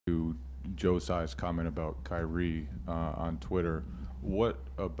to Joe Tsai's comment about Kyrie on Twitter. What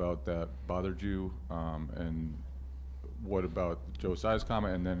about that bothered you? And what about Joe Tsai's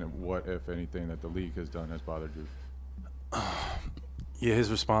comment? And then what, if anything, that the league has done has bothered you? Yeah,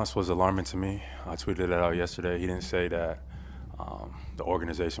 his response was alarming to me. I tweeted it out yesterday. He didn't say that the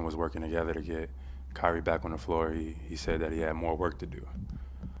organization was working together to get Kyrie back on the floor. He said that he had more work to do.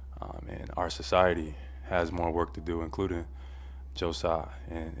 And our society has more work to do, including Joe Tsai.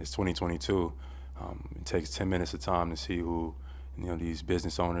 And it's 2022. It takes 10 minutes of time to see who, these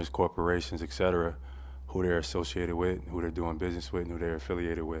business owners, corporations, et cetera, who they're associated with, who they're doing business with, and who they're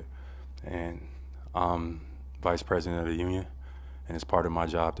affiliated with. And I'm vice president of the union, and it's part of my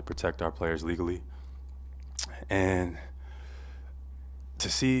job to protect our players legally. And to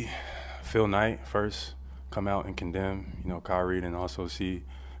see Phil Knight first come out and condemn, Kyrie, and also see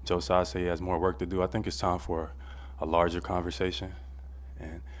Joe Tsai say he has more work to do, I think it's time for a larger conversation.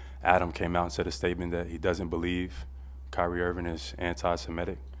 And Adam came out and said a statement that he doesn't believe Kyrie Irving is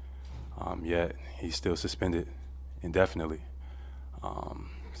anti-Semitic, yet he's still suspended indefinitely.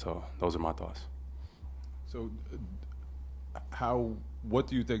 So those are my thoughts. So, what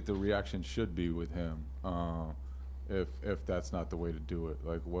do you think the reaction should be with him if that's not the way to do it?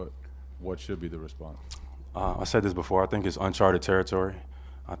 Like, what should be the response? I said this before. I think it's uncharted territory.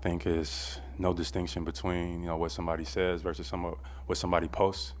 I think it's no distinction between what somebody says versus what somebody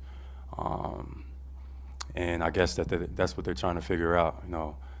posts. And I guess that's what they're trying to figure out.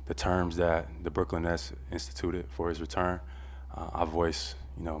 The terms that the Brooklyn Nets instituted for his return. I voice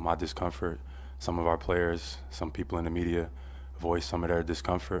my discomfort. Some of our players, some people in the media, voice some of their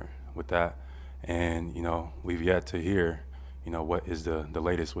discomfort with that. And we've yet to hear what is the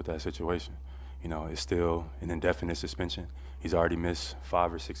latest with that situation. It's still an indefinite suspension. He's already missed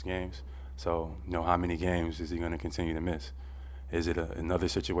 5 or 6 games. So, how many games is he going to continue to miss? Is it another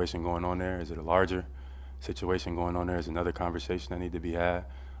situation going on there? Is it a larger situation going on there? Is another conversation that need to be had?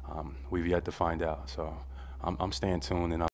 We've yet to find out. So I'm staying tuned, and